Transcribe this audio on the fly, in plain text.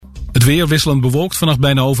Het weer wisselend bewolkt, vannacht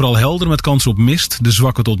bijna overal helder met kans op mist. De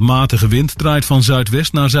zwakke tot matige wind draait van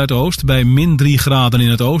zuidwest naar zuidoost bij -3 graden in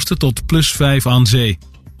het oosten tot +5 aan zee.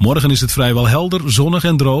 Morgen is het vrijwel helder, zonnig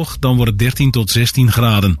en droog, dan wordt het 13 tot 16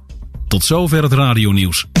 graden. Tot zover het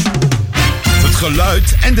radionieuws. Het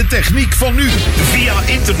geluid en de techniek van nu. Via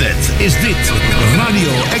internet is dit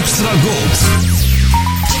Radio Extra Gold.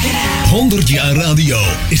 100 jaar radio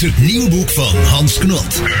is het nieuwe boek van Hans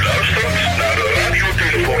Knot. U luistert naar de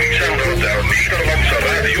radiotelefonie-zender der Nederlandse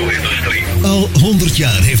radio-industrie. Al 100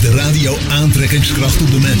 jaar heeft de radio aantrekkingskracht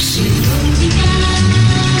op de mens.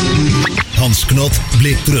 Hans Knot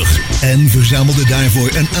blikt terug en verzamelde daarvoor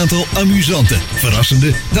een aantal amusante,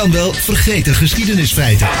 verrassende, dan wel vergeten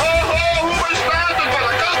geschiedenisfeiten.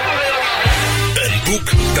 Een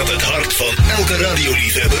boek dat het hart van elke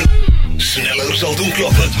radioliefhebber sneller zal doen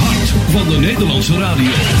kloppen. Het hart van de Nederlandse radio.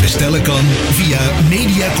 Bestellen kan via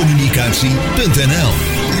mediacommunicatie.nl.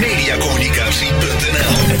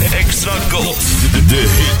 Mediacommunicatie.nl. Extra Gold.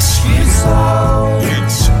 De hits.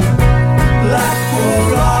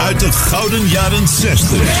 Uit de gouden jaren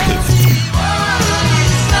 60.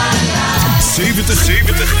 70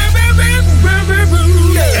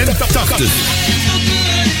 en 80.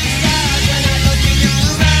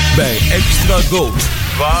 Bij Extra Gold.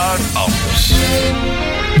 Waar anders.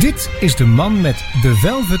 Dit is de man met The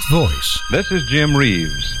Velvet Voice. This is Jim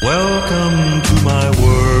Reeves. Welcome to my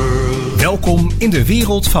world. Welkom in de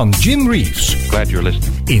wereld van Jim Reeves. Glad you're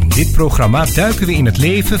listening. In dit programma duiken we in het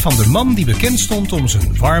leven van de man die bekend stond om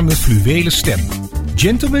zijn warme fluwelen stem.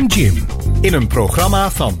 Gentleman Jim. In een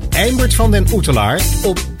programma van Eimert van den Oetelaar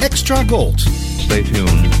op Extra Gold. Stay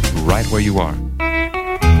tuned right where you are.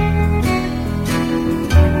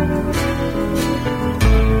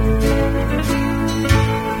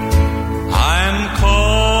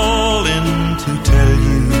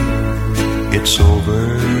 It's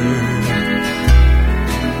over.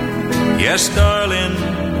 Yes, darling,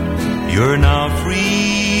 you're now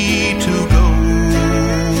free to go.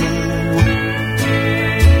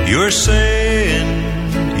 You're saying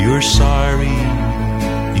you're sorry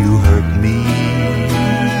you hurt me,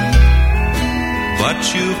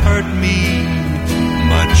 but you've hurt me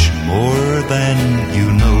much more than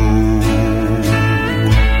you know.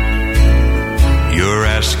 You're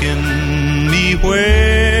asking me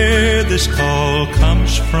where this call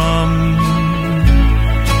comes from.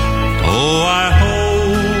 Oh, I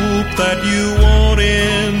hope that you won't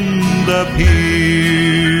end up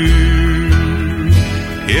here.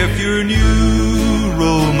 If your new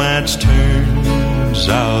romance turns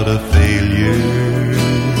out a failure,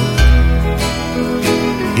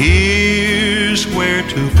 here's where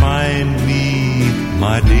to find me,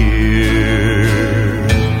 my dear.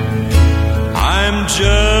 I'm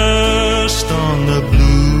just on the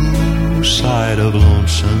blue side of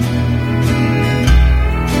lonesome,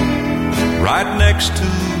 right next to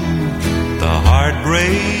the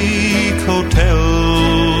Heartbreak Hotel,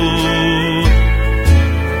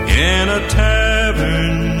 in a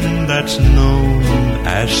tavern that's known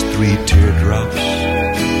as Three Teardrops,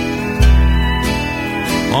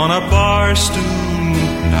 on a bar stool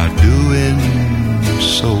not doing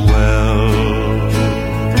so well.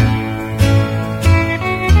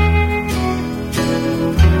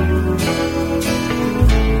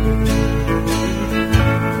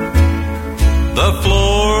 The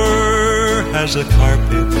floor has a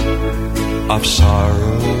carpet of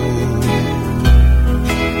sorrow,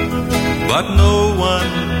 but no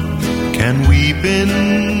one can weep in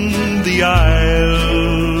the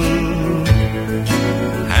aisle.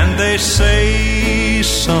 And they say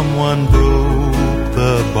someone broke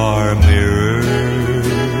the bar mirror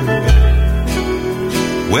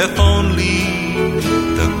with only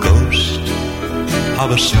the ghost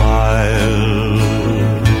of a smile.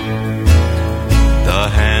 The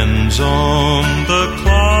hands on the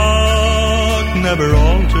clock never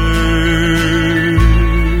alter,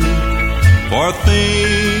 for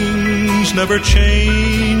things never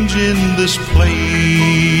change in this place.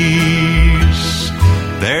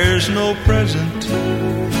 There's no present,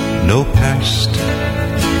 no past,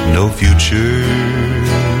 no future.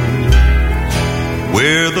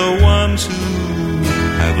 We're the ones who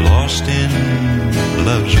have lost in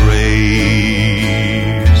love's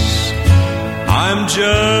race. I'm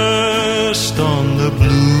just on the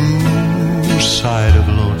blue side of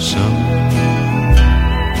lonesome,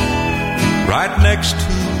 right next to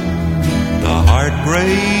the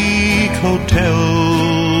Heartbreak Hotel,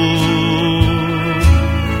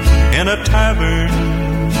 in a tavern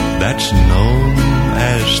that's known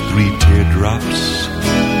as Three Teardrops,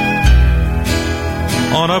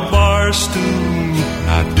 on a bar stool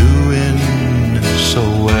not doing so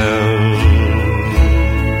well.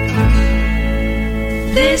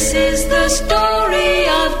 This is the story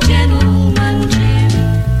of Gentleman Jim.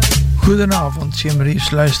 Goedenavond, Jim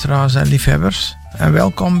Reeves, luisteraars en liefhebbers. En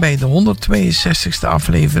welkom bij de 162e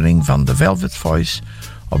aflevering van The Velvet Voice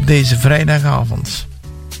op deze vrijdagavond.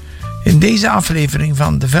 In deze aflevering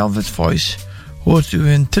van The Velvet Voice hoort u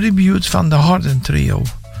een tribute van de Harden Trio.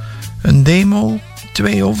 Een demo,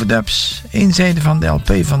 2 overdubs, 1 zijde van de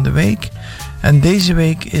LP van de week. En deze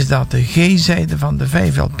week is dat de G-zijde van de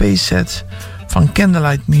 5 LP-set van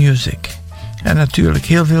Candlelight Music. En natuurlijk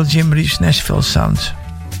heel veel Jim Reeves Nashville Sound.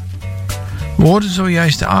 We hoorden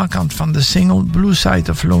zojuist de A-kant van de single Blue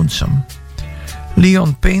Side of Lonesome.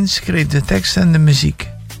 Leon Payne schreef de tekst en de muziek.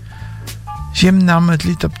 Jim nam het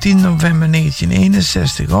lied op 10 november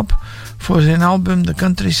 1961 op voor zijn album The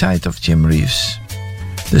Countryside of Jim Reeves.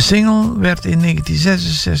 De single werd in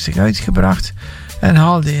 1966 uitgebracht en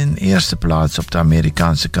haalde in eerste plaats op de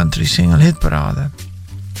Amerikaanse country single hitparade.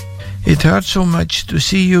 It Hurt So Much To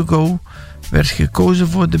See You Go werd gekozen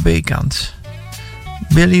voor de B-kant.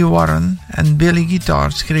 Billy Warren en Billy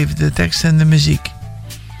Guitar schreven de tekst en de muziek.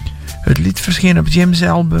 Het lied verscheen op Jim's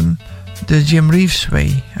album The Jim Reeves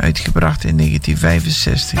Way, uitgebracht in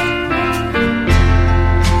 1965.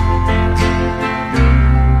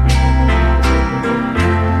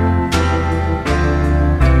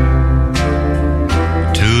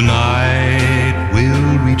 Tonight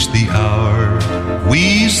we'll reach the hour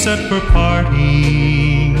we set for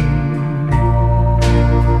parting.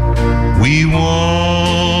 We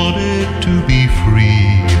wanted to be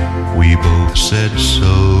free, we both said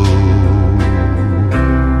so.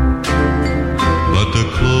 But the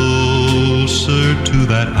closer to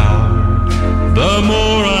that hour, the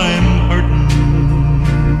more I'm hurting.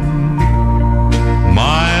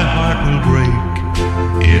 My heart will break,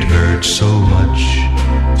 it hurts so much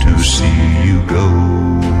to see you go.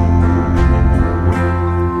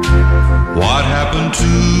 What happened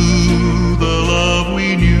to the love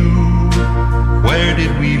we knew? Where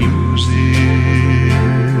did we lose it?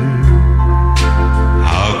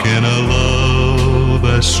 How can a love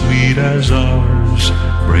as sweet as ours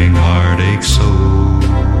bring heartache so?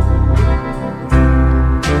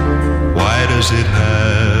 Why does it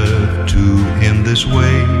have to end this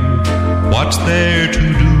way? What's there to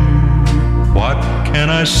do? What can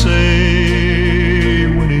I say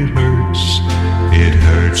when it hurts? It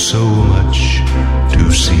hurts so much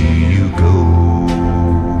to see you go.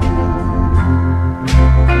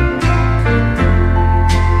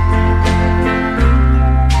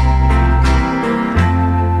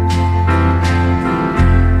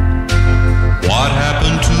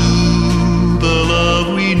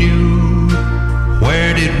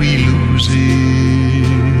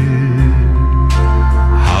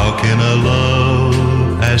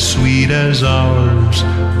 As sweet as ours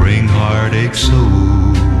bring heartache so?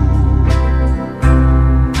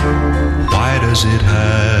 Why does it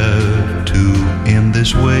have to end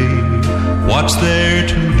this way? What's there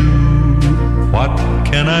to do? What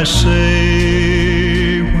can I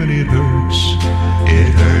say when it hurts?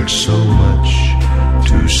 It hurts so much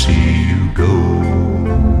to see you go.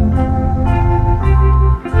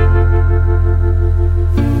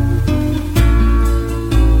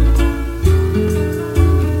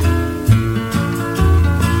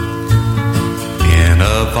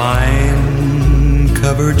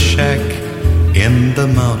 Vine-covered shack in the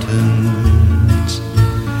mountains,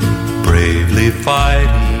 bravely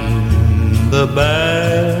fighting the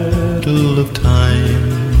battle of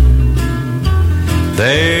time.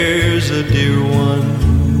 There's a dear one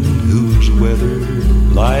who's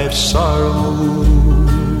weathered life's sorrow.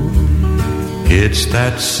 It's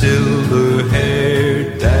that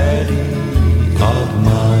silver-haired daddy of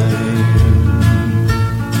mine.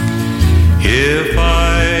 If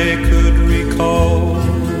I could recall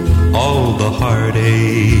all the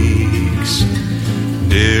heartaches,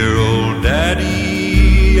 dear old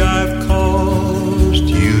daddy, I've caused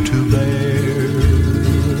you to bear.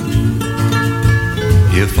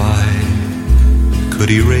 If I could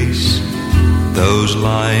erase those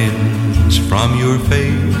lines from your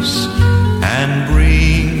face and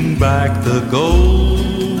bring back the gold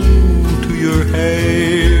to your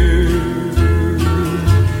hair,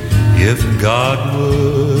 if God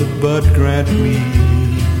would but grant me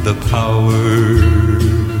the power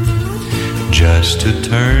just to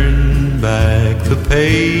turn back the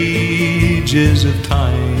pages of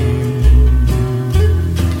time,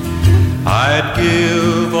 I'd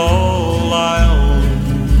give all I own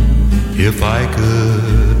if I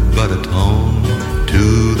could but atone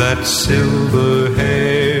to that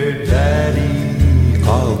silver-haired daddy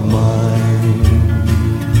of mine.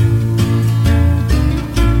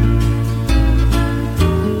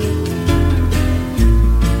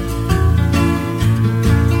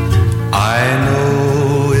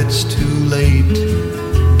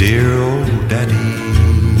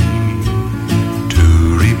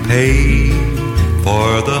 pay for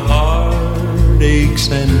the heartaches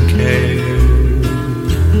and care.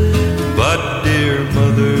 But dear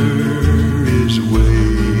mother is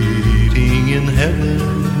waiting in heaven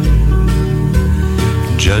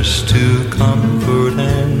just to comfort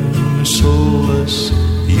and solace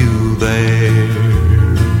you there.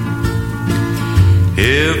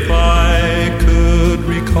 If I could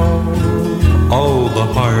recall all the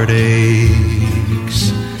heartaches,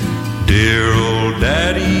 dear old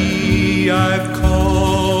daddy, I've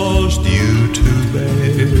caused you to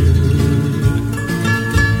bear.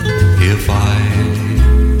 If I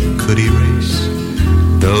could erase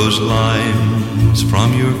those lines from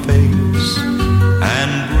your face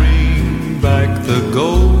and bring back the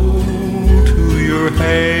gold to your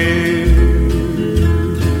hair,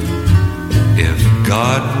 if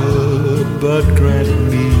God would but grant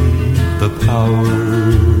me the power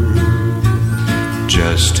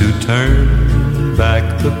just to turn back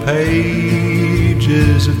the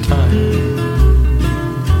pages of time,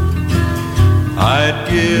 I'd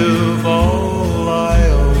give all I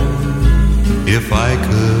own if I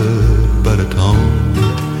could but atone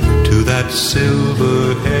to that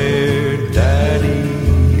silver-haired daddy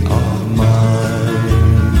of mine.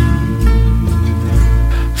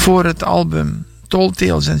 Voor het album Tall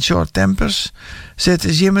Tales and Short Tempers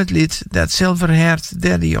zette Jim het lied That Silver-Haired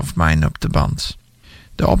Daddy of Mine op de band.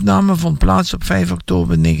 De opname vond plaats op 5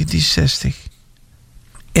 oktober 1960.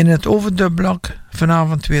 In het overdubblok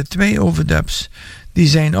vanavond weer 2 overdubs. Die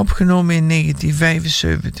zijn opgenomen in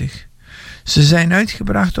 1975. Ze zijn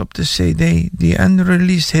uitgebracht op de CD The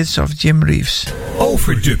Unreleased Hits of Jim Reeves.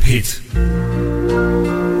 Overdub hit.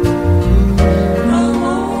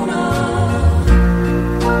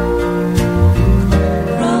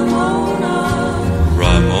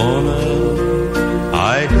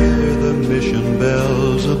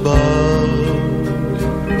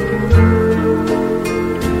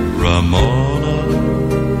 Ramona,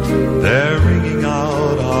 they're ringing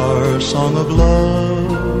out our song of love.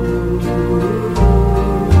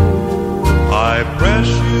 I press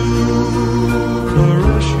you,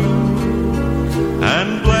 caress you,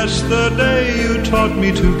 and bless the day you taught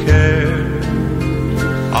me to care.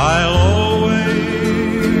 I'll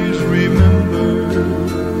always remember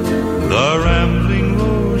the rambling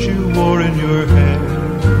rose you wore in your hair.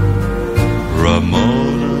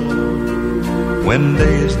 Ramona, when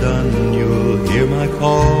day is done, you'll hear my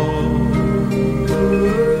call.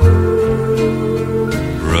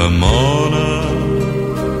 Ramona,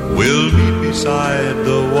 we'll meet beside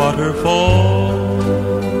the waterfall.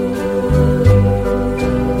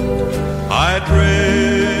 I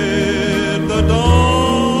dread the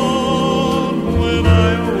dawn when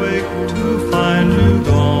I awake to find you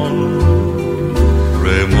gone.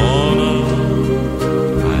 Ramona,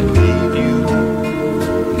 I need you,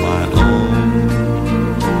 my own.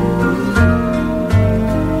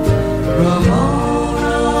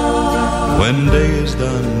 When day is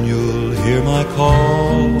done, you'll hear my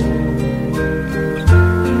call.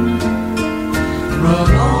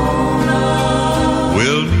 Ramona,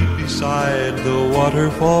 we'll meet beside the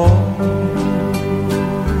waterfall.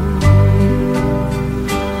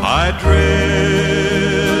 I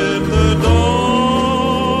dread the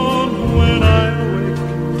dawn when I awake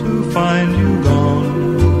to find you gone.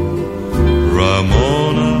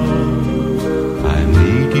 Ramona, I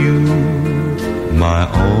need you, my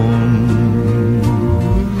own.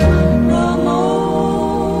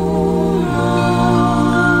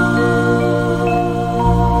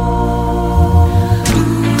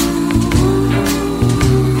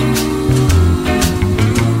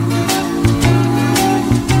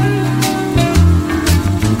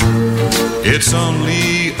 It's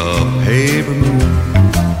only a paper moon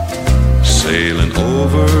sailing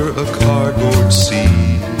over a cardboard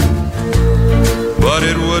sea, but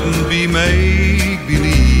it wouldn't be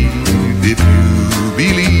make-believe if you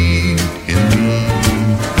believed in me.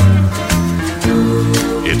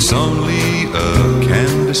 It's only a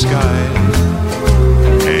canvas sky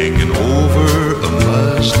hanging over a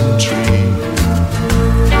muslin tree,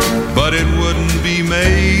 but it wouldn't be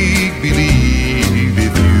make-believe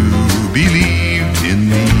if you believed in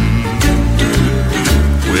me.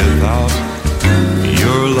 Without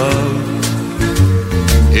your love,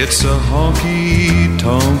 it's a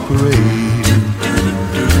honky-tonk parade.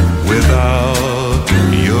 Without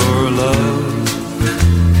your love,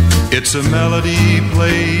 it's a melody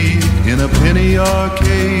played in a penny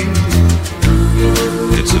arcade.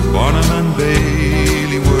 It's a Barnum and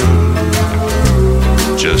Bailey world,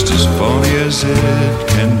 just as phony as it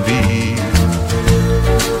can be.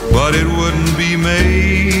 But it wouldn't be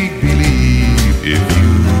make-believe if you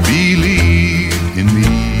believed in me.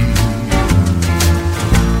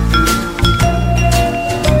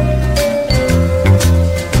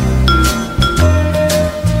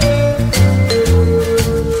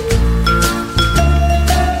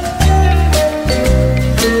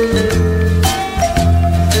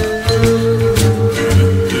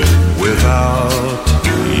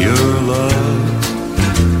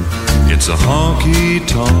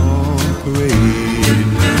 honky-tonk parade.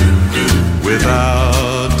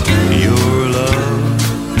 Without your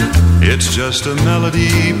love, it's just a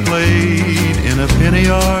melody played in a penny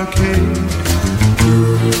arcade.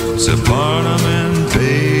 It's a Barnum and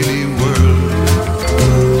Bailey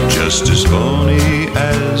world, just as phony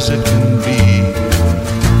as it can be.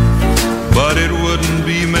 But it wouldn't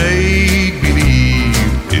be make-believe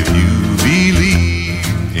if you believe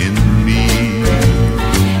in me.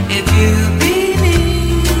 If you believe,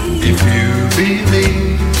 If you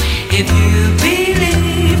believe, if you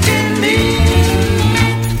believed in me.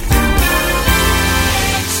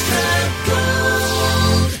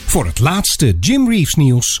 Voor het laatste Jim Reeves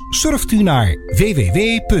nieuws surft u naar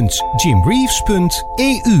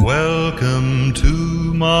www.jimreeves.eu. welcome to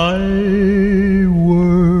my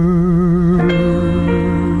world.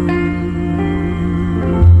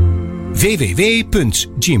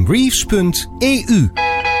 www.jimreeves.eu.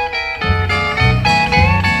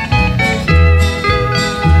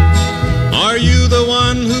 Are you the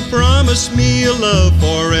one who promised me a love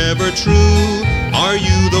forever true? Are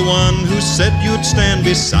you the one who said you'd stand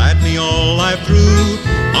beside me all life through?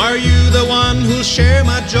 Are you the one who'll share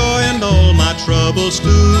my joy and all my troubles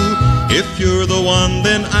too? If you're the one,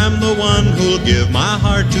 then I'm the one who'll give my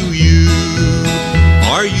heart to you.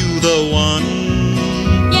 Are you the one?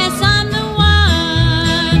 Yes, I'm the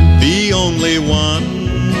one, The only one?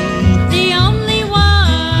 the only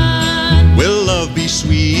one. Will love be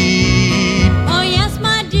sweet Oh, yes,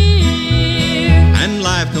 my dear. and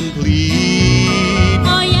life complete?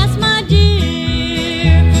 Oh, yes, my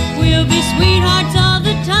dear. We'll be sweethearts all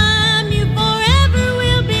the time. You forever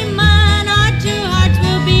will be mine. Our two hearts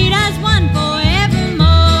will beat as one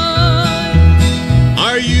forevermore.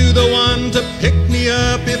 Are you the one to pick me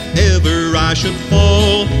up if ever I should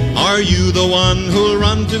fall? Are you the one who'll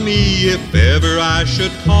run to me if ever I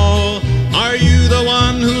should call? Are you the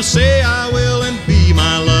one who'll say I will and be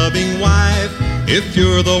my loving wife? If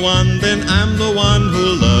you're the one, then I'm the one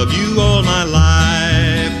who'll love you all my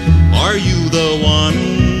life. Are you the one?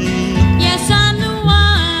 Yes, I'm the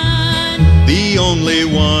one, The only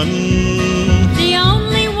one? the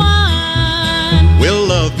only one. Will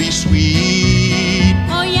love be sweet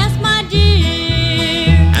Oh, yes, my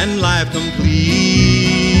dear. and life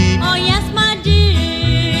complete? Oh, yes, my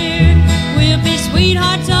dear. We'll be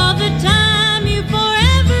sweethearts all the time. You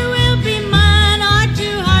forever will be mine. Our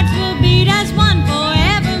two hearts will beat as one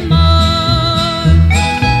forevermore.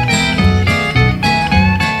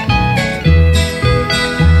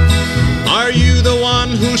 Are you the one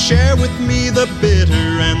who'll share with me the bitter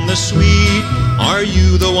and the sweet? Are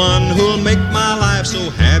you the one who'll make my life so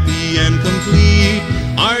happy and complete?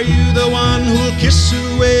 Are you the one who'll kiss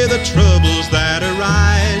away the troubles that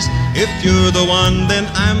arise? If you're the one, then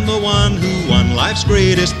I'm the one who won life's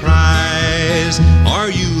greatest prize. Are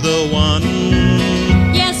you the one?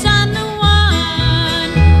 Yes, I'm the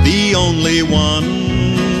one, The only one?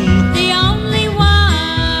 the only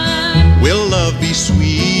one. Will love be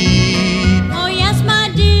sweet Oh, yes, my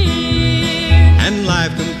dear. and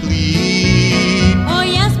life complete? Oh,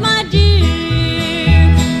 yes, my dear.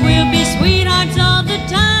 We'll be sweethearts all the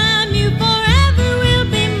time. You forever will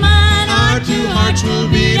be mine. Our two hearts will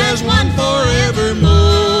beat as one forevermore.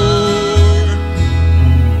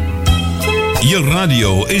 Je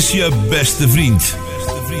radio is je beste vriend.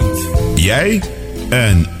 Jij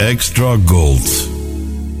en Extra Gold.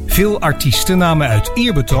 Veel artiesten namen uit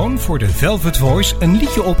eerbetoon voor de Velvet Voice een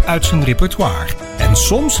liedje op uit zijn repertoire. En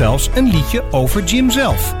soms zelfs een liedje over Jim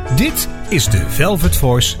zelf. Dit is de Velvet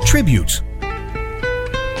Voice Tribute.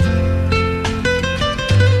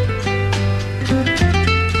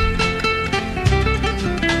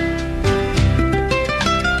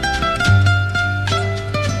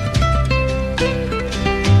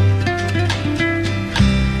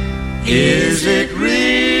 Is it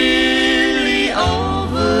really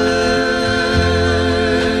over?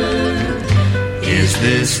 Is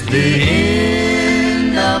this the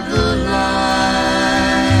end of the line?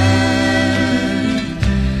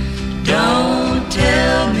 Don't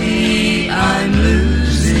tell me I'm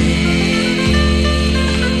losing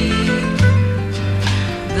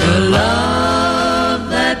the love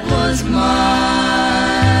that was mine.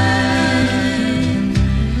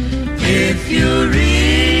 If you're really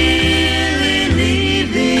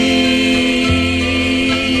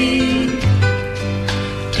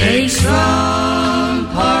take some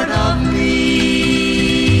part of me,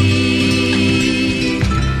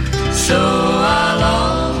 so I'll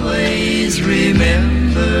always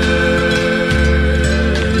remember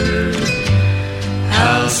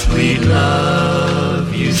how sweet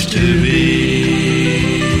love used to be.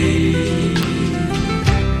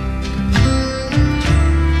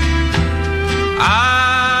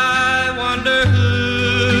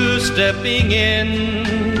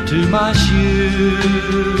 my shoe.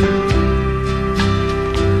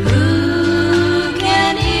 Who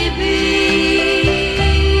can he be?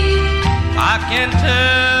 I can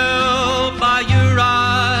tell by your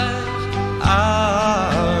eyes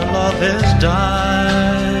our love has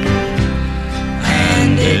died,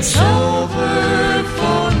 and it's over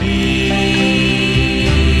for me.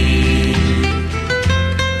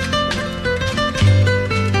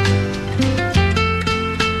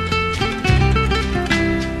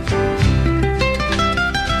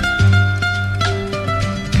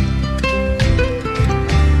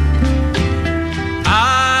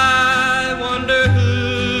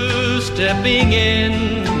 Stepping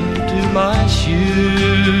into my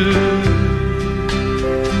shoe.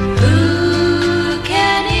 Who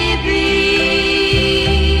can he be?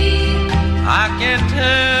 I can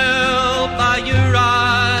tell by your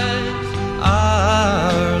eyes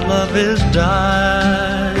our love is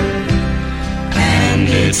died, and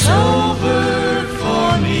it's over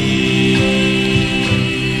for me.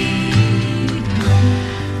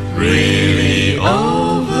 Really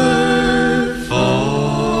over for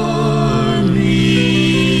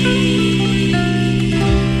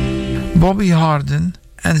Bobby Harden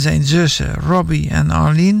en zijn zussen Robbie en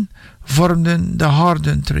Arlene vormden de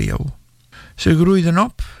Harden Trio. Ze groeiden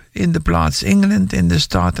op in de plaats England in de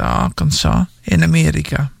staat Arkansas in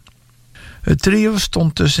Amerika. Het trio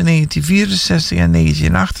stond tussen 1964 en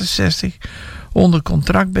 1968 onder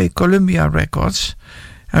contract bij Columbia Records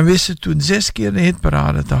en wisten toen 6 keer de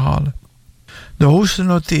hitparade te halen. De hoogste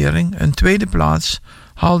notering, een tweede plaats,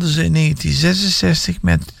 haalden ze in 1966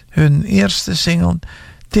 met hun eerste single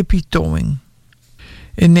Tippy Towing.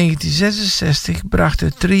 In 1966 bracht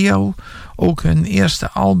het trio ook hun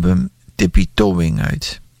eerste album Tippy Towing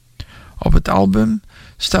uit. Op het album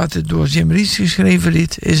staat het door Jim Reeves geschreven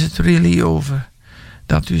lied Is It Really Over,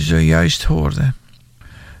 dat u zojuist hoorde.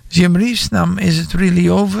 Jim Reeves nam Is It Really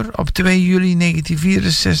Over op 2 juli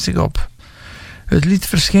 1964 op. Het lied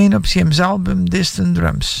verscheen op Jim's album Distant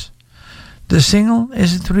Drums. De single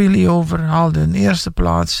Is It Really Over haalde hun eerste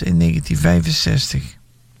plaats in 1965.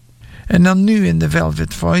 En dan nu in de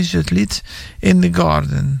Velvet Voice het lied In the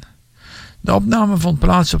Garden. De opname vond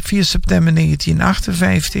plaats op 4 september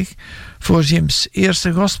 1958 voor Jim's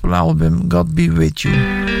eerste gospelalbum God Be With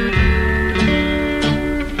You.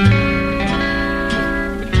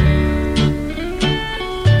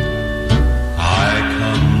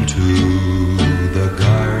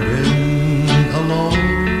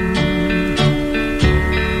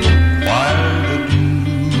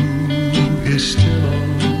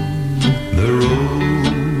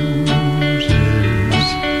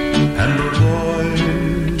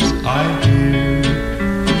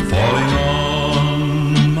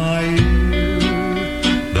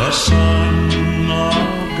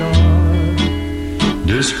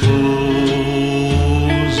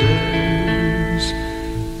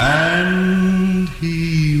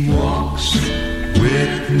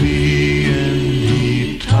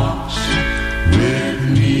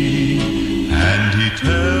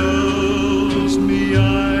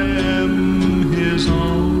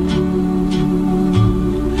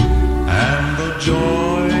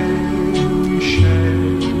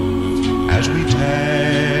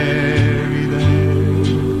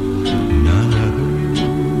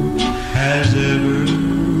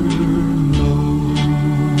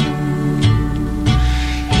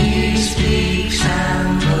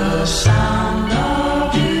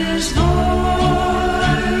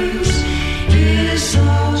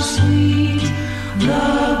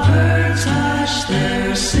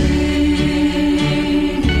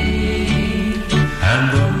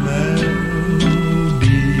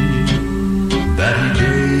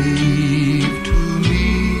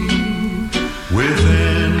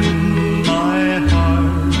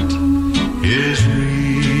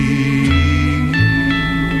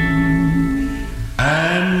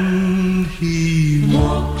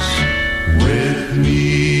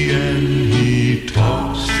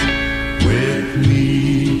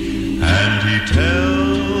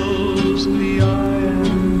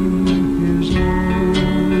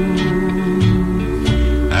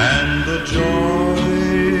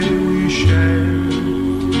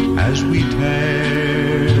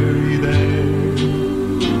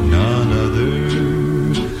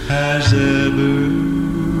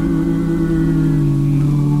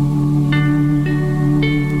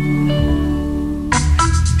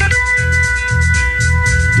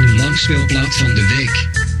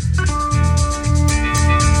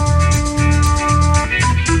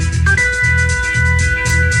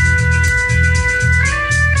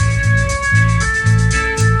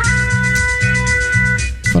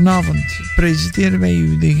 presenteren wij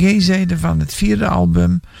u de G-zijde van het 4e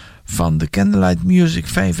album van de Candlelight Music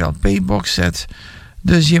 5 LP box set,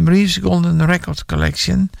 de Jim Reeves Golden Record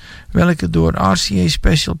Collection, welke door RCA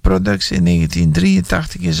Special Products in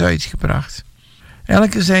 1983 is uitgebracht.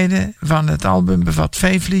 Elke zijde van het album bevat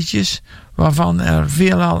 5 liedjes, waarvan er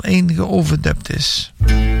veelal 1 geoverdubt is.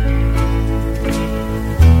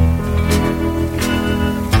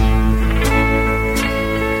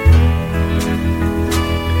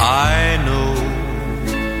 I know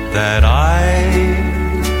that I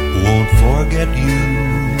won't forget you,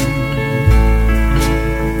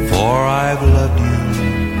 for I've loved you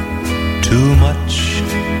too much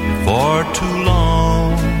for too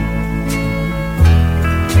long.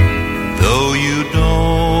 Though you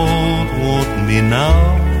don't want me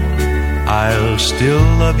now, I'll still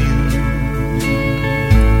love you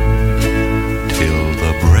till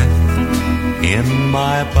the breath in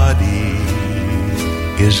my body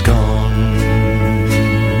is gone.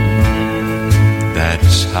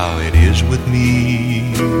 That's how it is with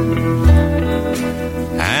me,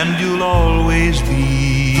 and you'll always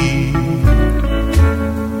be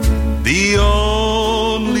the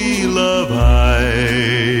only love I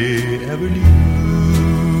ever knew.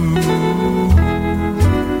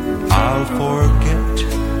 I'll forget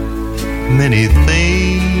many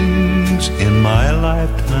things in my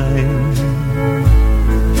lifetime,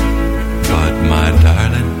 but my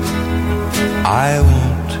darling, I won't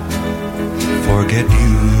forget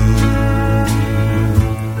you.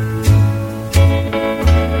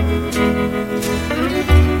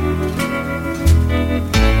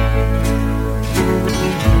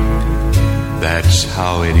 That's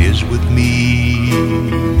how it is with me,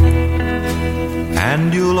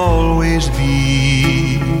 and you'll always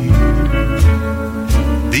be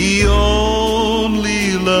the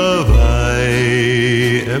only love I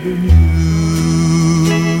ever knew.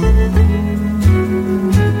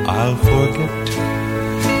 I'll forget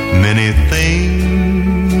many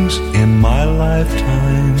things in my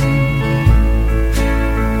lifetime,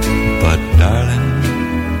 but darling,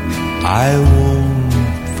 I won't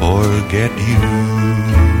forget you.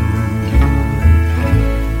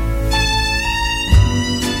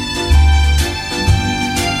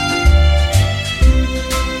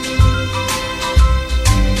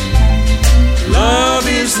 Love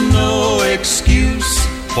is no excuse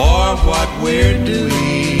for what we're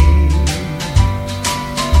doing,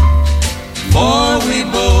 for we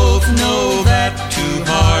both know that two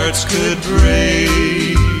hearts could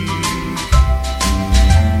break.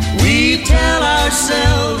 We tell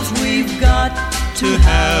ourselves we've got to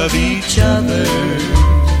have each other,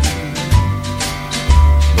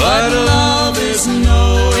 but love is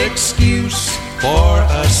no excuse for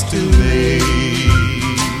us to make.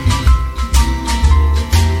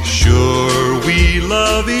 Sure, we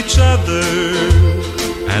love each other,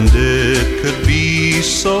 and it could be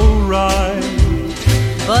so right,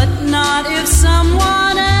 but not if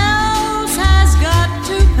someone else has got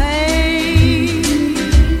to pay.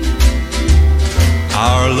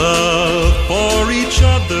 Our love for each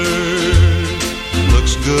other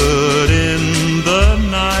looks good in the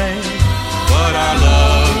night, but our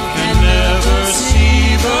love can never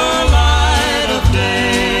see the light of day.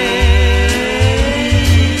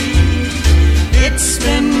 It's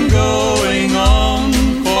been going on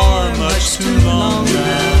for much too long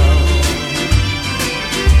now,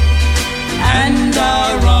 and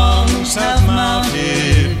our wrongs have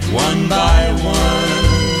mounted one by one.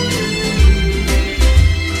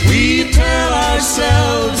 We tell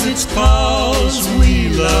ourselves it's 'cause we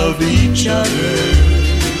love each other,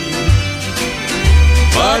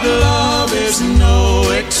 but love is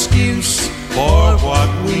no excuse for what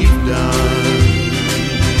we've done.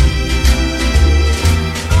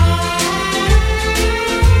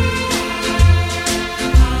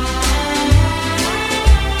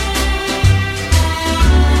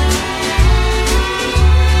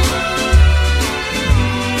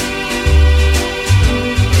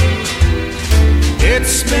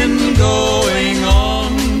 It's been going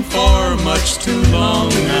on for much too long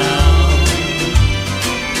now,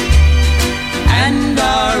 and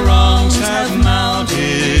our wrongs have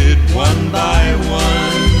mounted one by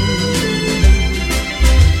one.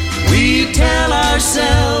 We tell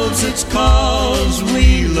ourselves it's 'cause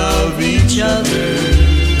we love each other,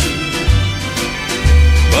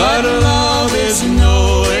 but love is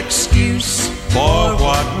no excuse for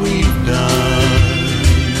what we've done.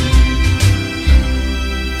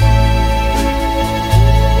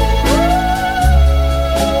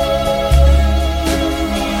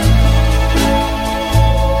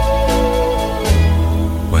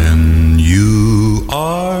 When you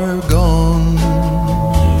are gone,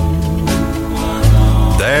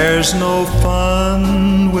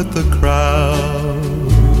 fun with the crowd,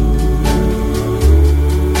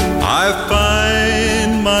 I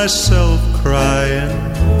find myself crying,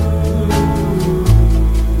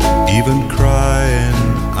 even crying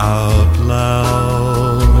out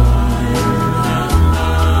loud.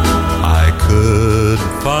 I could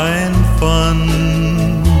find fun,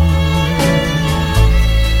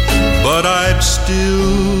 but I'd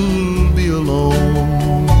still be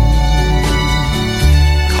alone,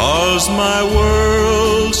 'cause my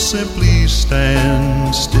world simply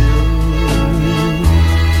stands still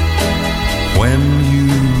when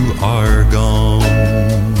you are gone.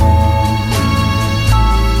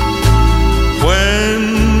 When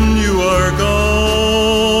you are gone,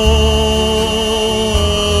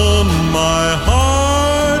 my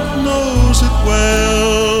heart knows it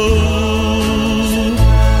well,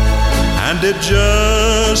 and it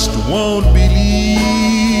just won't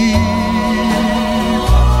believe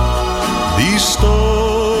these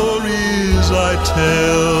stories I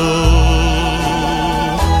tell.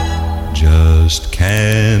 Just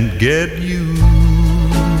can't get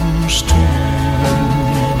used to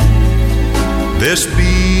this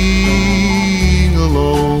being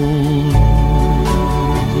alone,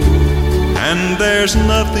 and there's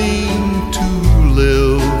nothing to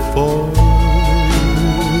live for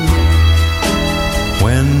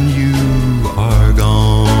when you are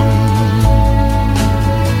gone.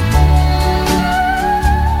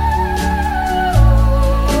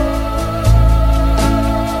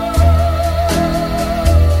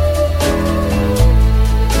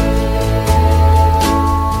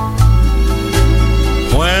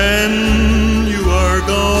 When you are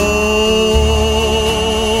gone,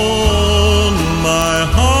 my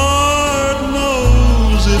heart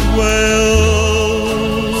knows it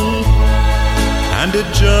well, and it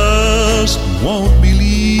just won't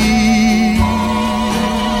believe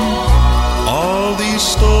all these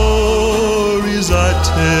stories I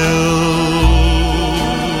tell.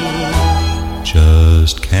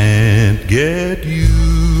 Just can't get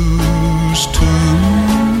used to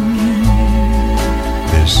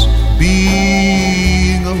this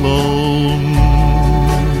being alone,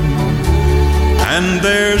 and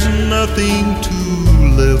there's nothing to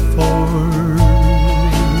live for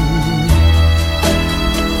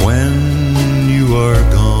when you are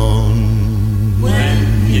gone. When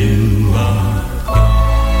you are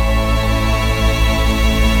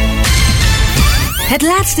Het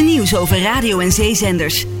laatste nieuws over radio- en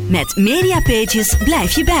zeezenders. Met Mediapages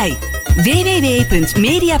blijf je bij.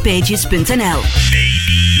 www.mediapages.nl.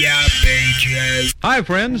 Hi,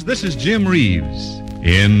 friends. This is Jim Reeves.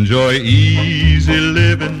 Enjoy easy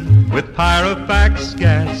living with Pyrofax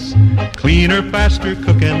gas. Cleaner, faster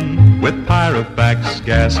cooking with Pyrofax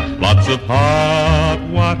gas. Lots of hot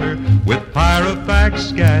water with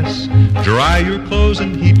Pyrofax gas. Dry your clothes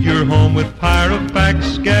and heat your home with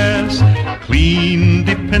Pyrofax gas. Clean,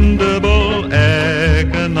 dependable,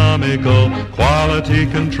 economical, quality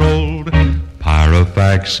controlled.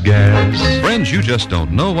 Pyrofax gas. Friends, you just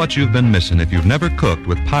don't know what you've been missing if you've never cooked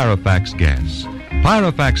with Pyrofax gas.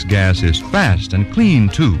 Pyrofax gas is fast and clean,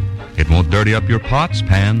 too. It won't dirty up your pots,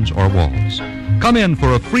 pans, or walls. Come in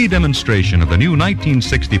for a free demonstration of the new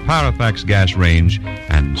 1960 Pyrofax gas range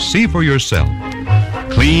and see for yourself.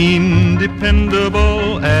 Clean,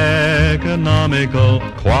 dependable, economical,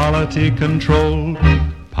 quality control.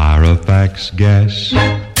 Pyrofax gas.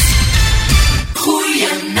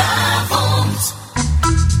 Goedenavond.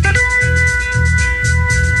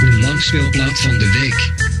 De langspeelplaat van de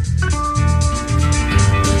week.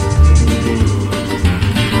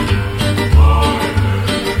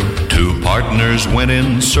 Two partners went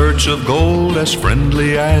in search of gold, as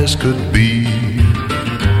friendly as could be.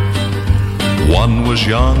 One was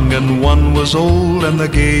young and one was old, and the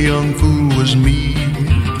gay young fool was me.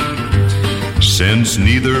 Since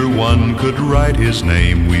neither one could write his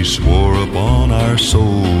name, we swore upon our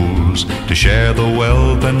souls to share the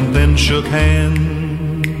wealth, and then shook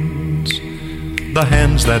hands, the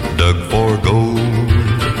hands that dug for gold.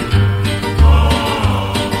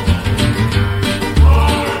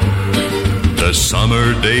 The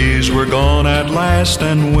summer days were gone at last,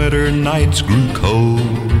 and winter nights grew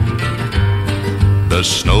cold. The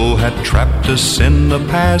snow had trapped us in the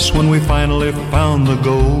past when we finally found the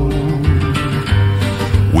gold.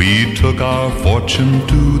 We took our fortune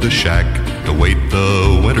to the shack to wait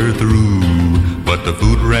the winter through, but the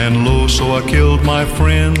food ran low, so I killed my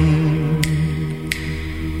friend.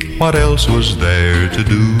 What else was there to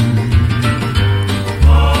do?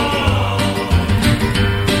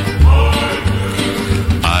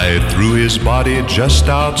 I threw his body just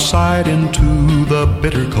outside into the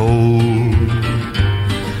bitter cold.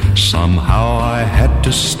 Somehow I had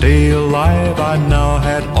to stay alive, I now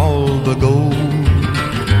had all the gold.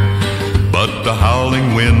 But the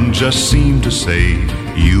howling wind just seemed to say,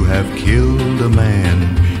 you have killed a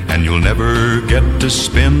man, and you'll never get to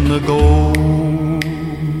spin the gold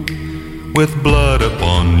with blood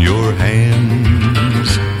upon your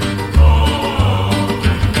hands.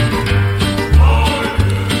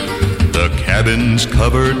 The cabin's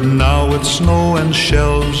covered now with snow, and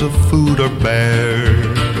shelves of food are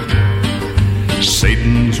bare.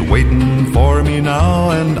 Satan's waiting for me now,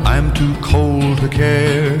 and I'm too cold to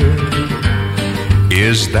care.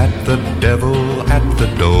 Is that the devil at the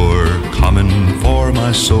door coming for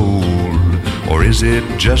my soul? Or is it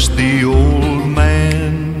just the old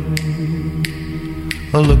man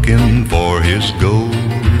a-looking for his gold?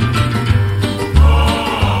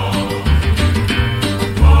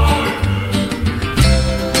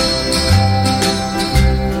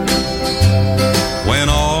 When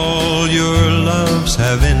all your loves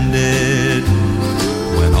have ended,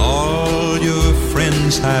 when all your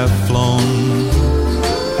friends have flown,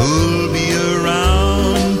 who'll be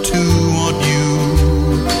around to want you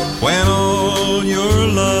when all your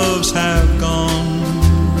loves have gone?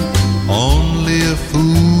 Only a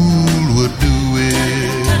fool would do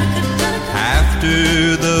it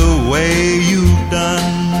after the way you've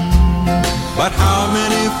done. But how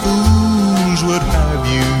many fools would have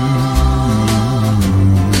you?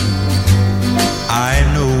 I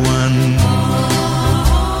know one.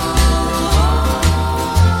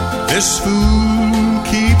 This fool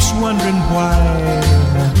keeps wondering why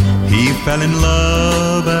he fell in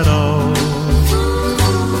love at all.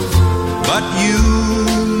 But you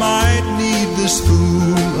might need this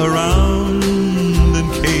fool around in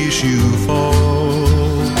case you fall.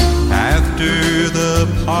 After the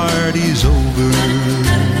party's over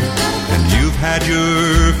and you've had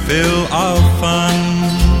your fill of fun,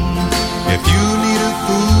 if you need a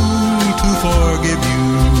fool to forgive you,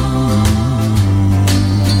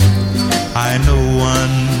 I know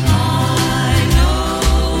one.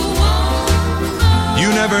 You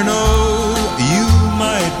never know, you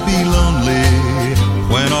might be lonely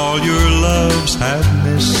when all your loves have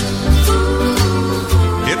missed.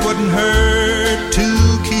 It wouldn't hurt to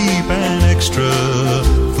keep an extra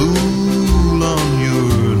fool on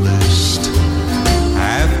your list.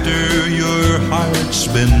 After your heart's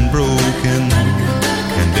been broken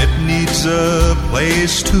and it needs a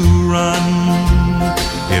place to run,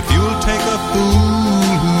 if you'll take a fool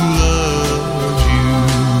who loves you,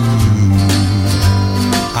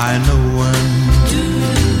 I know one.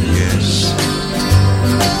 Yes,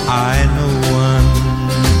 I know one.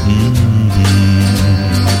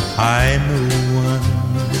 I know one.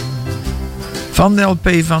 Van de LP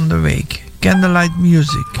van de week, Candlelight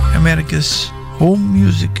Music, America's home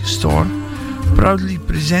music store, proudly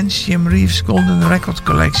presents Jim Reeves' Golden Record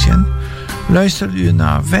Collection. Luistert u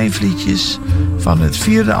naar 5 liedjes van het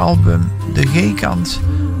 4e album, de G-kant,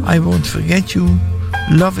 I Won't Forget You,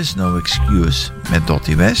 Love Is No Excuse met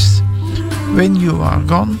Dottie West, When You Are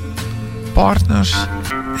Gone, Partners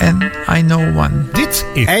en I Know One. Dit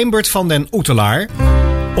is Eimert van den Oetelaar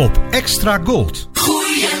op Extra Gold.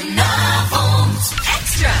 Goedenavond,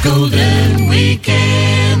 Extra Golden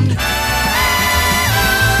Weekend.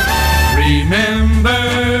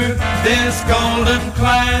 Remember this golden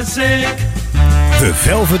classic. The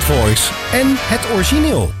Velvet Voice en het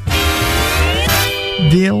origineel.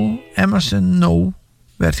 Dale Emerson No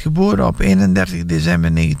werd geboren op 31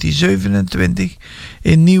 december 1927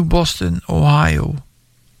 in New Boston, Ohio.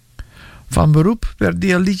 Van beroep werd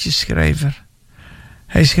Dale liedjesschrijver.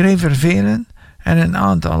 Hij schreef er velen en een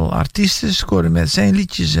aantal artiesten scoorden met zijn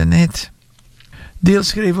liedjes een hit. Dale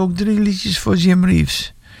schreef ook 3 liedjes voor Jim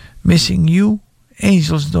Reeves: Missing You,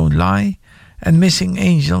 Angels Don't Lie en Missing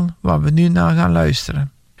Angel, waar we nu naar gaan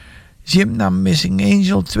luisteren. Jim nam Missing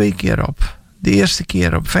Angel 2 keer op. De eerste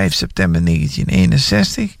keer op 5 september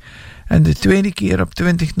 1961 en de tweede keer op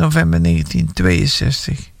 20 november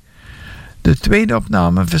 1962. De tweede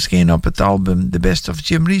opname verscheen op het album The Best of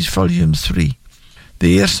Jim Reeves Volume 3. De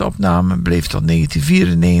eerste opname bleef tot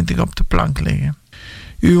 1994 op de plank liggen.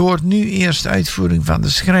 U hoort nu eerst de uitvoering van de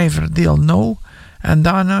schrijver Dale No en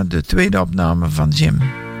daarna de tweede opname van Jim.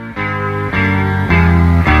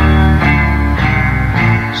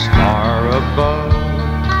 Star above,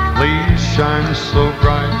 please shine so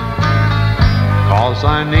bright, 'cause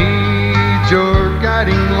I need your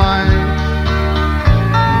guiding light.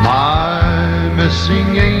 My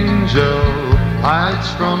missing angel hides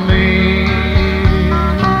from me.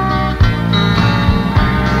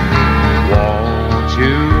 Won't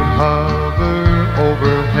you hover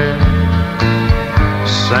overhead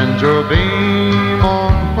Send your beam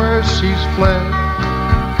on where she's fled.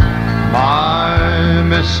 My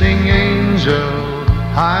missing angel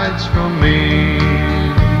hides from me.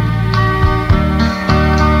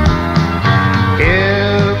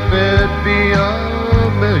 If it be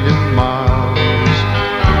 1,000,000 miles,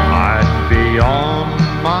 I'd be on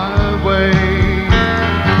my way.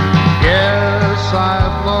 Yes,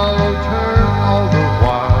 I've loved her all the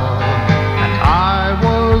while, and I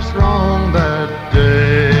was wrong that day.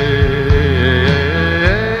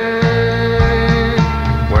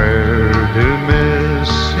 Where do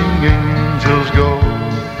missing angels go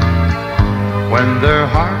when their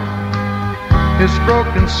heart is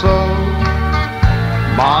broken so?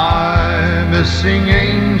 My missing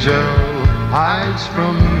angel hides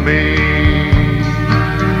from me.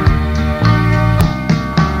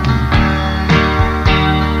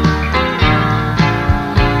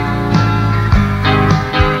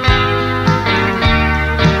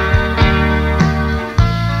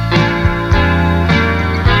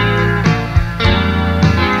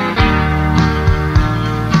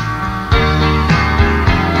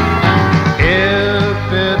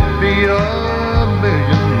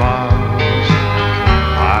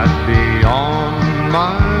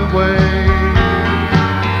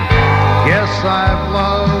 I've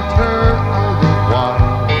loved her all the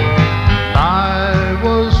while. I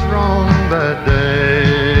was wrong that day.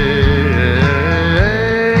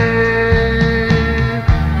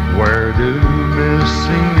 Where do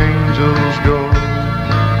missing angels go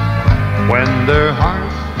when their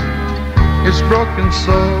heart is broken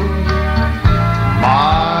so?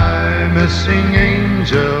 My missing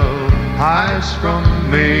angel hides from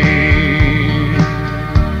me.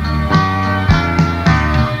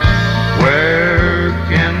 Where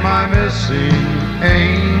can my missing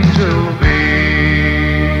angel be?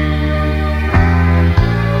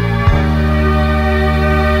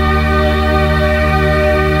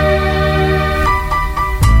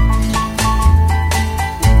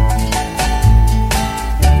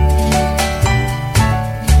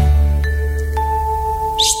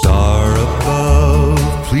 Star above,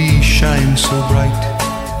 please shine so bright,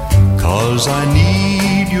 'cause I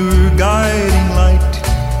need your guiding light.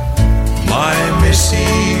 My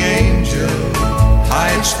missing angel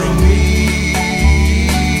hides from me.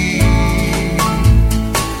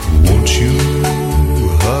 Won't you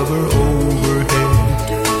hover overhead,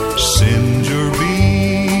 send your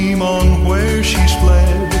beam on where she's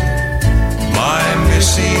fled? My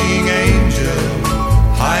missing angel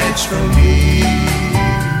hides from me.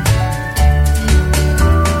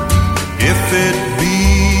 If it be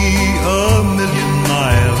 1,000,000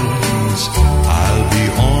 miles, I'll be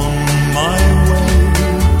on my way.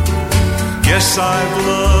 Yes, I've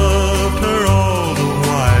loved her all the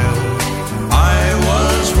while. I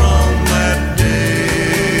was wrong that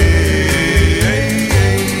day.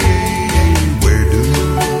 Where do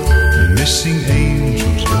missing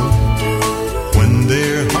angels go when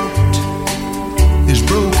their heart is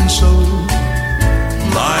broken so?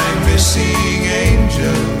 My missing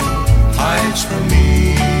angel hides from me.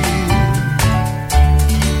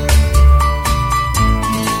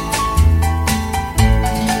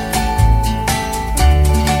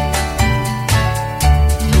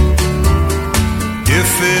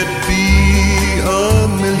 If it be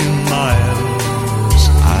 1,000,000 miles,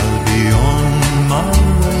 I'll be on my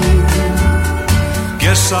way.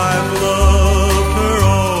 Guess I've loved her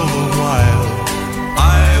all the while.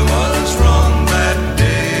 I was wrong that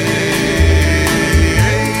day.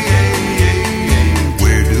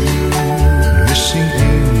 Where do missing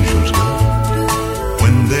angels go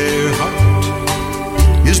when their heart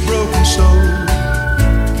is broken so?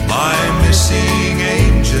 My missing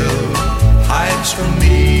angel hides from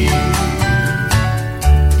me.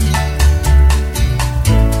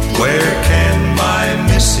 Where can my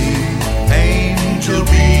missing angel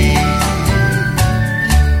be?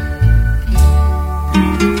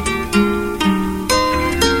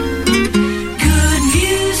 Good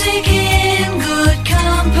music in good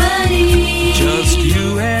company. Just you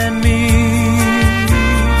and me.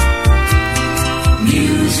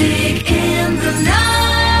 Music in the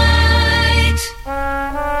night.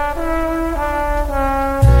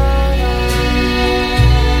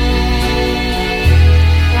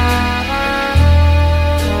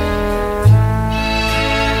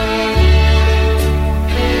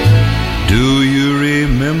 Do you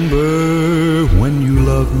remember when you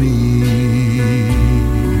loved me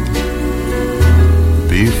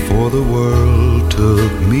before the world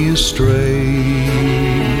took me astray?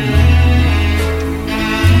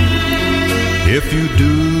 If you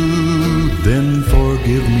do, then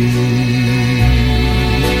forgive me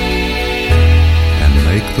and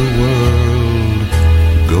make make the world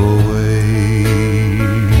go away.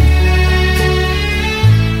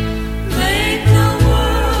 Make the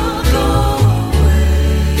world go away.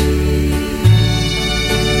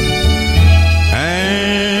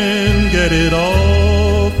 And get it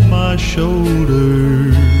off my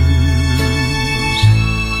shoulders.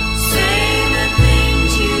 Say the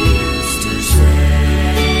things you used to say.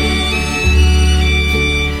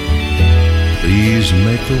 Please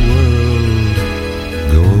make the world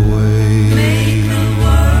go away. Make the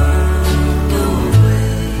world go away.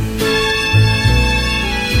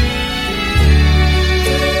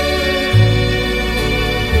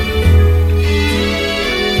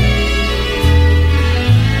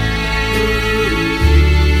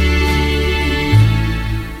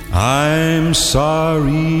 I'm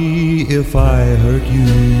sorry if I hurt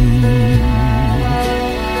you.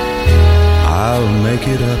 I'll make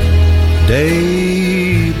it up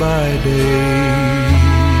day by day.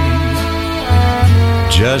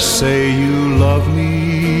 Just say you love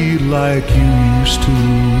me like you used to,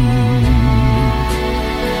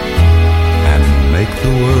 and make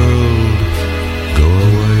the world go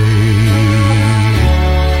away.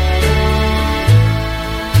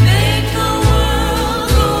 Make the world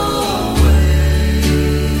go away.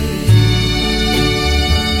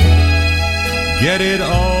 Get it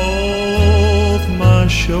off my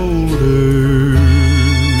shoulders.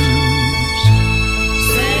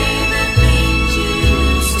 Say the things you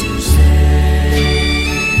used to say.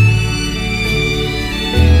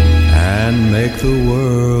 And make the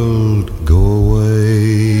world go away.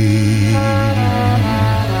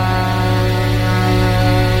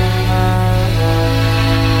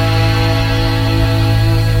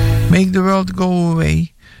 Make the World Go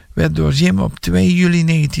Away werd door Jim op 2 juli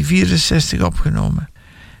 1964 opgenomen.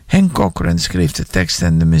 Hank Cochran schreef de tekst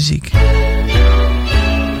en de muziek.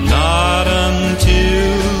 Not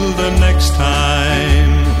until the next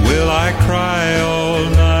time will I cry all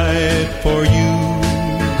night for you.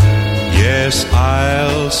 Yes,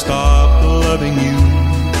 I'll stop loving you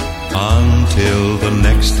until the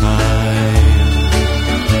next time.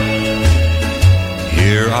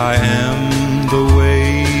 Here I am the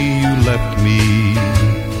way you left me,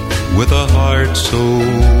 with a heart so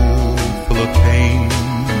full of pain.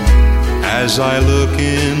 As I look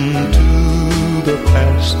into the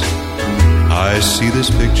past, I see this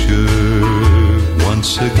picture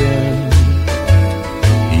once again.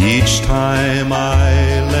 Each time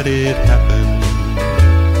I let it happen,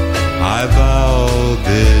 I vow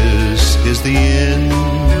this is the end,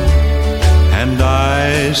 and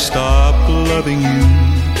I stop loving you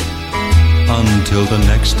until the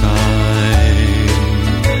next time.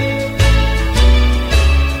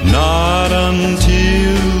 Not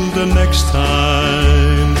until the next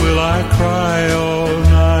time will I cry all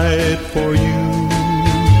night for you,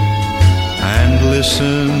 and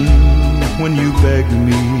listen when you beg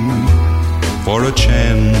me for a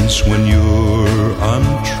chance when you're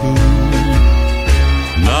untrue.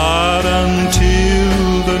 Not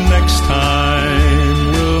until the next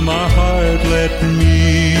time will my heart let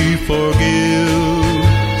me forgive.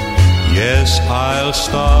 Yes, I'll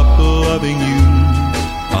stop loving you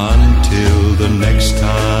until the next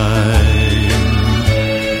time.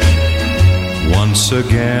 Once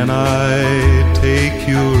again I take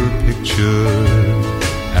your picture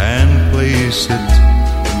and place it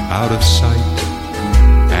out of sight,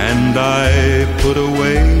 and I put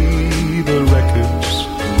away the records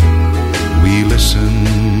we listen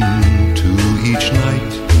to each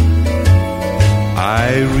night.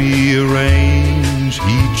 I rearrange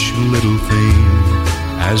each little thing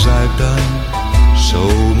as I've done so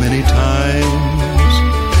many times,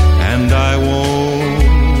 and I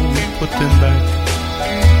won't put them back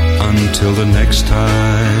until the next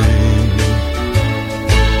time.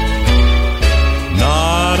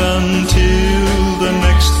 Not until the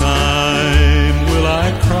next time will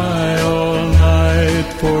I cry all night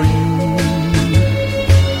for you,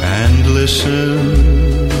 and listen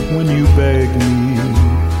when you beg me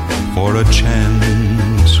for a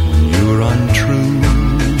chance when you're untrue.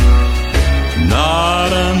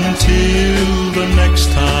 Not until the next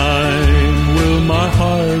time will my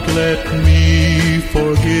heart let me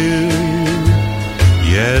forgive.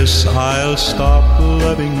 Yes, I'll stop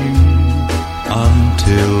loving you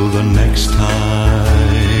until the next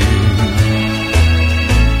time.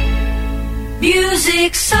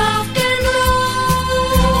 Music soft and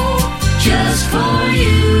low, just for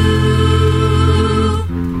you.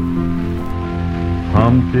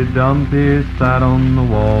 Humpty Dumpty sat on the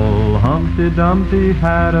wall. Humpty Dumpty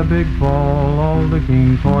had a big fall. All the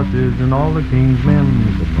king's horses and all the king's men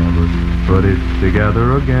could never put it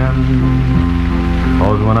together again.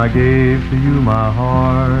 'Cause when I gave to you my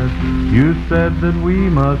heart, you said that we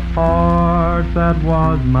must part. That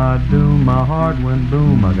was my doom, my heart went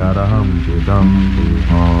boom. I got a Humpty Dumpty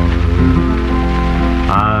heart.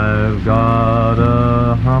 I've got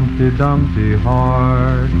a Humpty Dumpty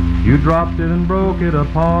heart. You dropped it and broke it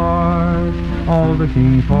apart. All the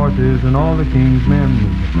king's horses and all the king's men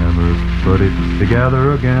never put it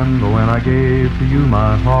together again. But when I gave to you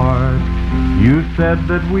my heart, you said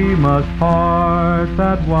that we must part.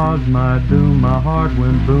 That was my doom, my heart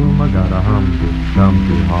went boom. I got a Humpty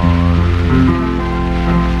Dumpty heart.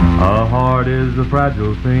 A heart is a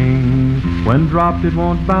fragile thing. When dropped it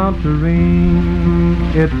won't bounce a ring.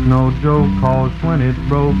 It's no joke, 'cause when it's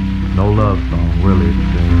broke, no love song will it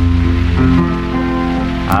sing.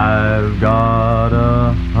 I've got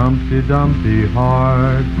a Humpty Dumpty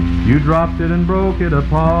heart. You dropped it and broke it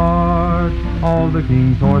apart. All the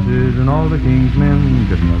king's horses and all the king's men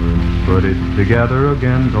could never put it together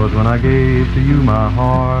again. 'Cause when I gave to you my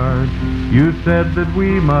heart, you said that we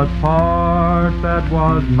must part. That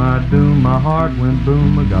was my doom, my heart went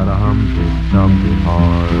boom. I got a Humpty Dumpty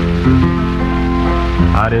heart.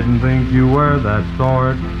 I didn't think you were that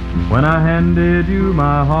sort. When I handed you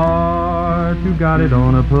my heart, you got it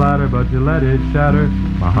on a platter, but you let it shatter.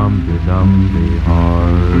 My Humpty Dumpty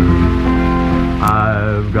heart.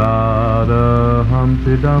 I've got a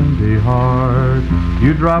Humpty Dumpty heart.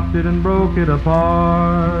 You dropped it and broke it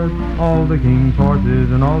apart. All the king's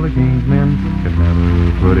horses and all the king's men could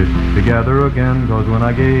never put it together again. 'Cause when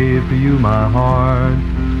I gave to you my heart,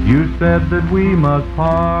 you said that we must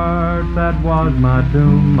part. That was my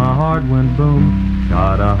doom, my heart went boom.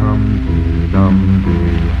 Got a Humpty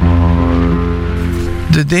Dumpty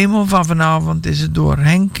heart. De demo van vanavond is het door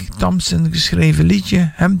Henk Thompson geschreven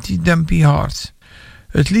liedje Humpty Dumpty Heart.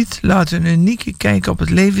 Het lied laat een unieke kijk op het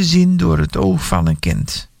leven zien door het oog van een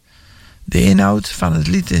kind. De inhoud van het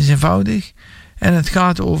lied is eenvoudig en het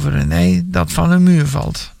gaat over een ei dat van een muur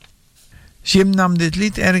valt. Jim nam dit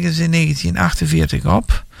lied ergens in 1948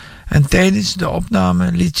 op en tijdens de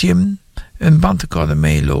opname liet Jim een bandrecorder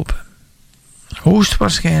meelopen.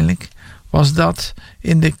 Hoogstwaarschijnlijk was dat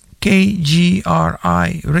in de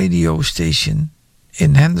KGRI radio station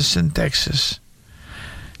in Henderson, Texas.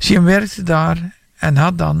 Jim werkte daar en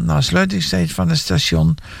had dan na sluitingstijd van het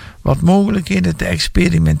station wat mogelijkheden te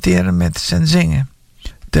experimenteren met zijn zingen.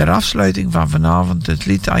 Ter afsluiting van vanavond het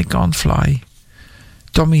lied I Can't Fly.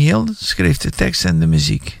 Tommy Hill schreef de tekst en de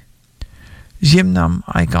muziek. Jim nam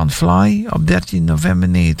I Can't Fly op 13 november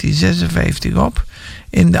 1956 op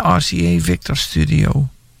in de RCA Victor Studio.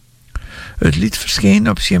 Het lied verscheen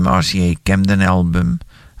op Jim RCA Camden album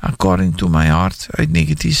According to My Heart uit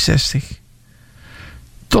 1960.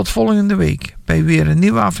 Tot volgende week bij weer een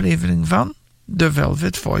nieuwe aflevering van The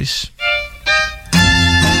Velvet Voice.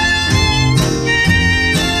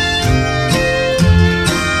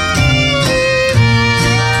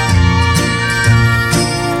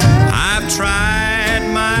 I've tried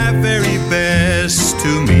my very best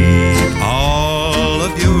to meet all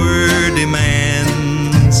of your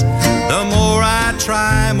demands. The more I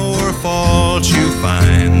try, more faults you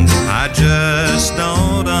find. I just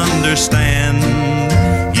don't understand.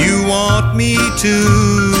 You want me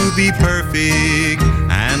to be perfect,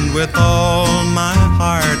 and with all my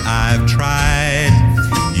heart I've tried.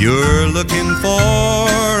 You're looking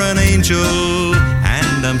for an angel,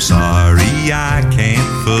 and I'm sorry I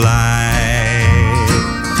can't fly.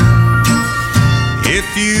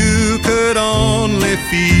 If you could only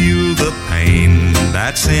feel the pain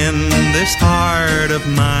that's in this heart of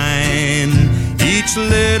mine, each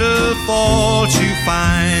little fault you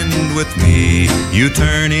find with me, you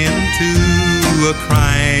turn into a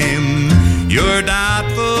crime. Your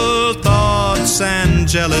doubtful thoughts and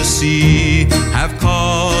jealousy have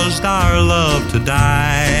caused our love to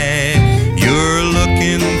die. You're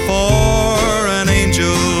looking for an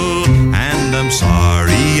angel, and I'm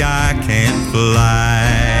sorry I can't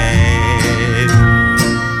fly.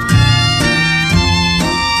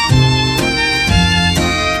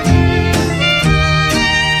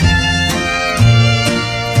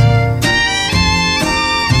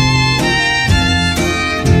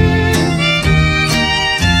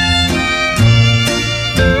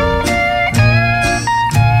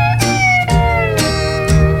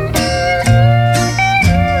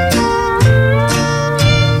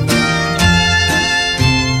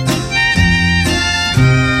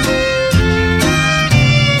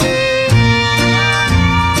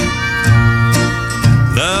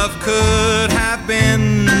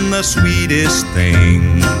 The sweetest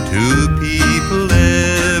thing two people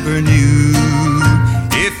ever knew.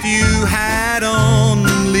 If you had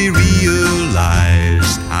only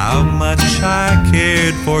realized how much I care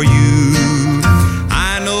did for you.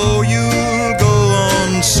 I know you'll go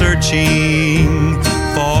on searching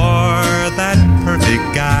for that perfect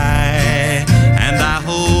guy, and I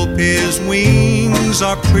hope his wings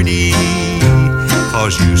are pretty,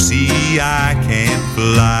 'cause you see I can't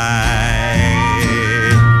fly.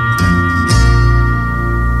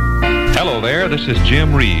 Hello there, this is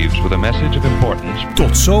Jim Reeves with a message of importance.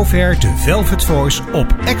 Tot zover de Velvet Voice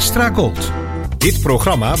op Extra Gold. Dit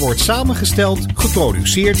programma wordt samengesteld,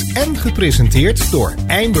 geproduceerd en gepresenteerd door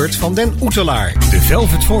Eimbert van den Oetelaar. De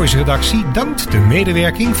Velvet Voice redactie dankt de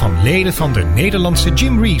medewerking van leden van de Nederlandse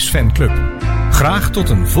Jim Reeves fanclub. Graag tot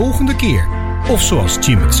een volgende keer. Of zoals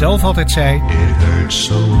Jim het zelf altijd zei: It hurts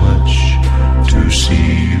so much to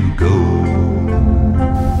see you go.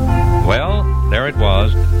 Well, there it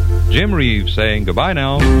was. Jim Reeves saying goodbye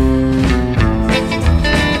now.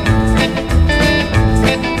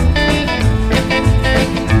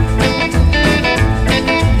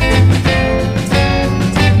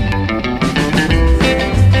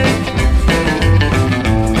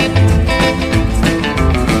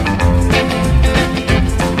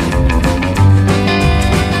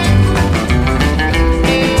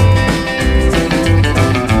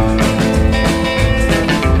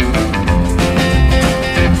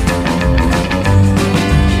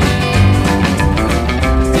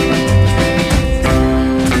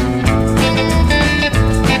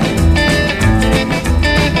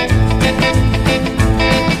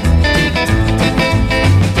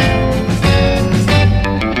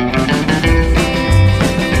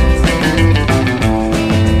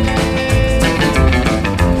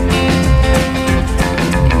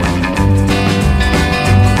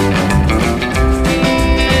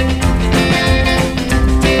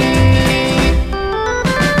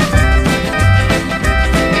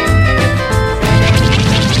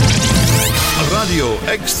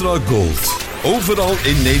 Extra Gold. Overal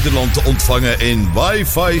in Nederland te ontvangen in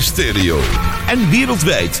wifi stereo. En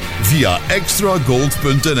wereldwijd via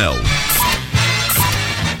extragold.nl.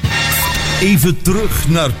 Even terug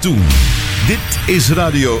naar toen. Dit is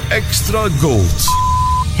Radio Extra Gold.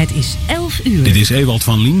 Het is 11 uur. Dit is Ewald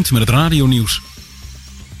van Liemt met het radionieuws.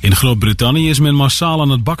 In Groot-Brittannië is men massaal aan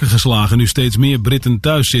het bakken geslagen nu steeds meer Britten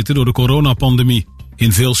thuis zitten door de coronapandemie.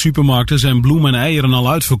 In veel supermarkten zijn bloem en eieren al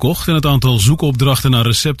uitverkocht en het aantal zoekopdrachten naar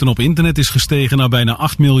recepten op internet is gestegen naar bijna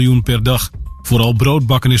 8 miljoen per dag. Vooral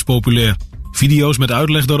broodbakken is populair. Video's met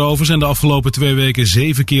uitleg daarover zijn de afgelopen 2 weken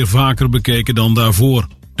 7 keer vaker bekeken dan daarvoor.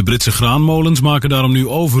 De Britse graanmolens maken daarom nu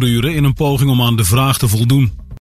overuren in een poging om aan de vraag te voldoen.